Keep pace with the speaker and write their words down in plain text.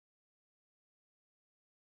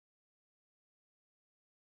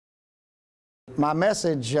my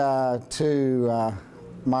message to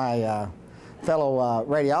my fellow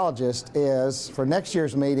radiologist is for next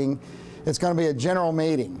year's meeting, it's going to be a general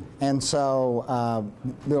meeting, and so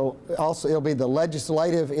it'll be the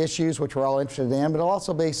legislative issues which we're all interested in, but it'll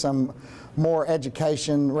also be some more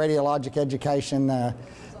education, radiologic education,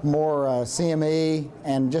 more CME,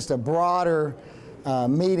 and just a broader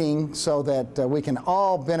meeting so that we can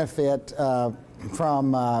all benefit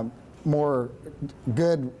from more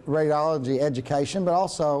good radiology education, but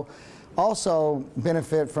also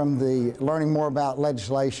benefit from the learning more about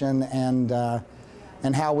legislation and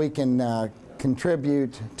how we can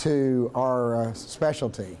contribute to our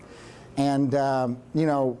specialty. And you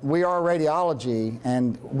know, we are radiology,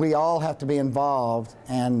 and we all have to be involved.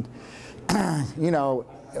 And you know,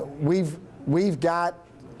 we've got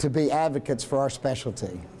to be advocates for our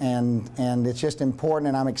specialty, and it's just important.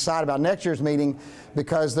 And I'm excited about next year's meeting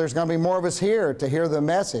because there's going to be more of us here to hear the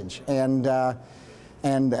message. And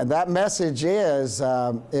that message is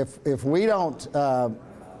if we don't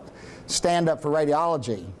stand up for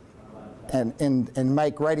radiology and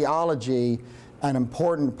make radiology an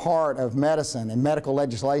important part of medicine and medical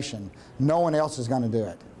legislation, no one else is going to do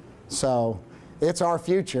it. So it's our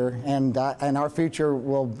future, and our future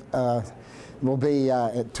will be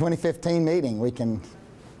at 2015 meeting. We can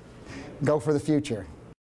go for the future.